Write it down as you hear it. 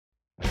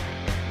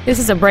This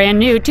is a brand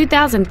new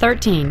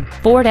 2013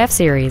 Ford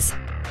F-Series.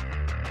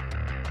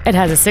 It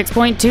has a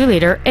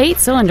 6.2-liter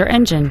 8-cylinder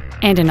engine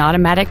and an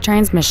automatic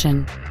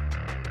transmission.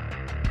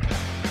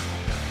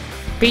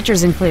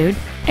 Features include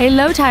a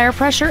low tire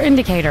pressure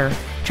indicator,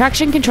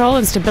 traction control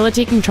and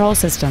stability control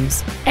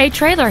systems, a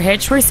trailer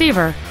hitch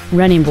receiver,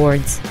 running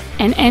boards,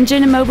 an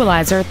engine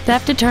immobilizer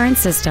theft deterrent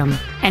system,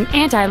 an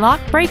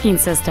anti-lock braking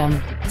system,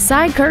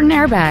 side curtain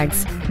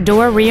airbags,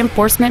 door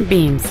reinforcement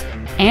beams,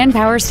 and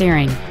power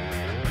steering.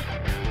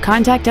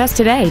 Contact us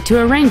today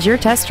to arrange your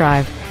test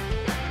drive.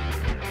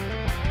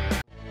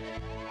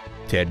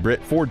 Ted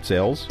Britt Ford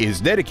Sales is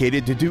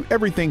dedicated to do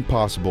everything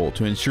possible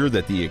to ensure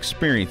that the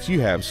experience you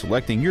have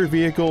selecting your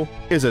vehicle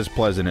is as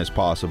pleasant as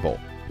possible.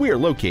 We are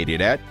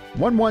located at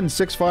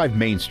 1165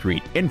 Main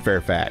Street in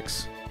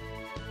Fairfax.